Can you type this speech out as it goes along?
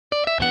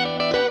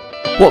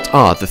What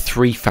are the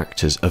three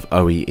factors of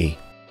OEE?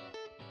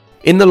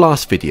 In the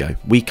last video,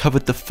 we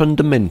covered the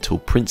fundamental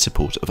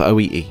principles of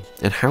OEE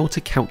and how to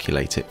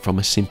calculate it from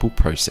a simple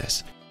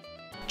process.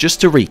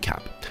 Just to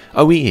recap,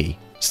 OEE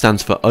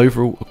stands for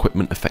Overall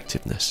Equipment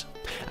Effectiveness,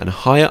 and a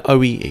higher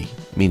OEE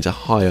means a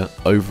higher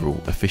overall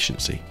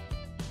efficiency.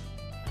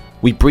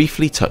 We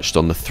briefly touched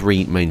on the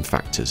three main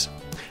factors: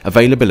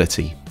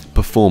 availability,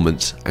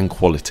 performance and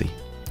quality.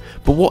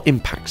 But what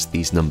impacts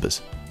these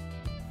numbers?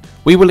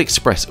 We will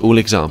express all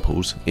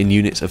examples in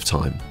units of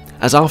time,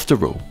 as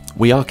after all,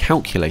 we are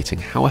calculating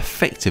how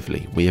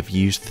effectively we have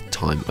used the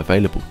time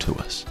available to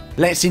us.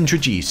 Let's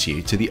introduce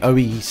you to the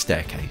OEE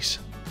staircase.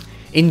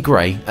 In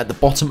grey, at the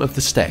bottom of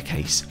the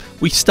staircase,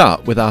 we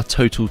start with our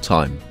total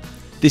time.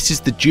 This is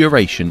the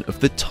duration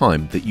of the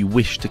time that you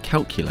wish to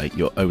calculate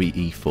your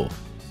OEE for.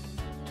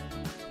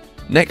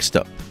 Next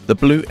up, the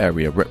blue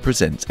area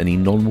represents any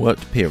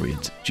non-worked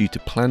periods due to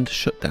planned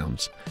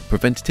shutdowns,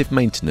 preventative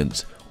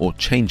maintenance or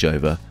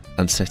changeover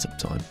and setup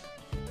time.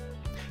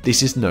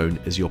 This is known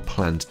as your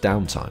planned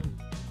downtime.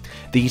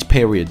 These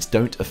periods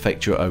don't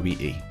affect your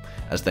OEE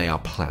as they are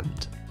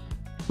planned.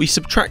 We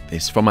subtract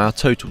this from our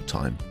total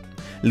time,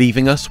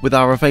 leaving us with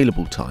our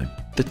available time,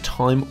 the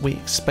time we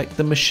expect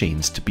the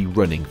machines to be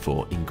running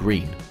for in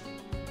green.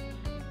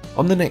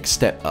 On the next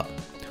step up,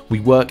 we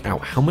work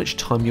out how much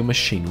time your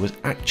machine was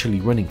actually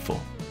running for.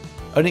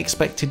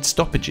 Unexpected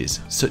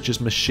stoppages such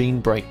as machine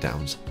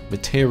breakdowns,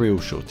 material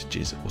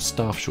shortages or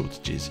staff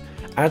shortages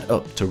add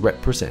up to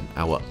represent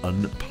our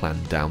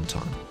unplanned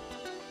downtime.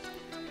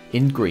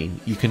 In green,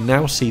 you can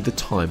now see the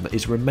time that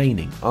is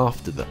remaining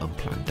after the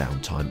unplanned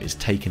downtime is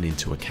taken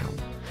into account,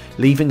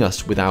 leaving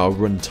us with our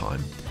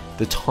runtime,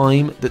 the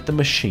time that the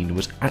machine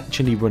was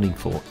actually running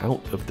for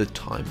out of the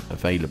time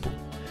available.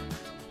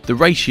 The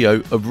ratio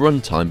of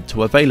runtime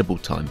to available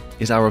time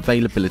is our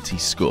availability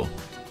score.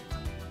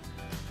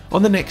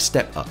 On the next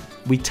step up,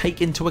 we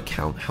take into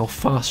account how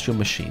fast your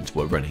machines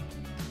were running.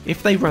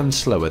 If they ran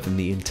slower than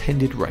the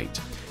intended rate,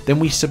 then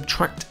we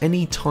subtract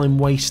any time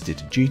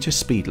wasted due to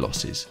speed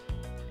losses.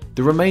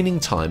 The remaining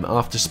time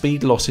after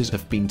speed losses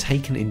have been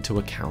taken into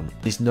account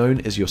is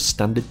known as your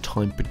standard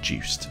time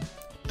produced.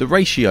 The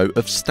ratio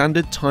of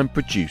standard time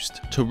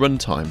produced to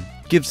runtime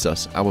gives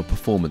us our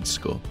performance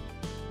score.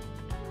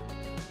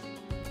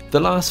 The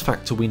last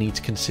factor we need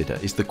to consider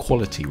is the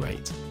quality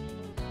rate.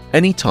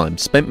 Any time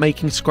spent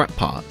making scrap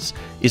parts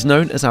is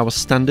known as our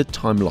standard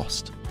time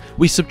lost.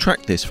 We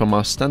subtract this from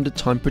our standard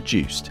time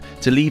produced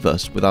to leave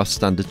us with our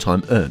standard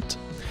time earned.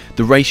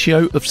 The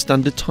ratio of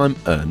standard time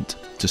earned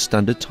to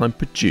standard time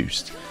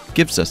produced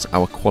gives us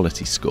our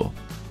quality score.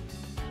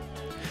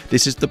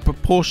 This is the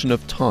proportion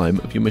of time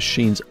of your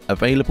machine's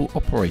available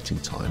operating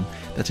time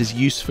that is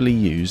usefully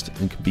used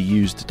and can be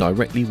used to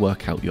directly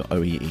work out your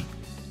OEE.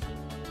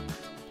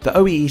 The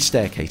OEE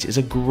staircase is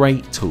a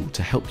great tool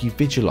to help you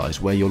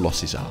visualise where your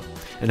losses are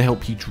and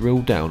help you drill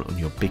down on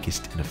your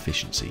biggest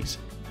inefficiencies.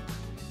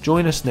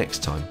 Join us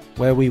next time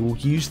where we will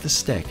use the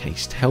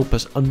staircase to help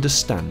us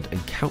understand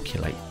and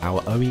calculate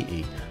our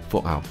OEE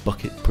for our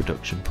bucket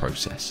production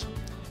process.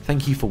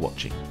 Thank you for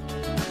watching.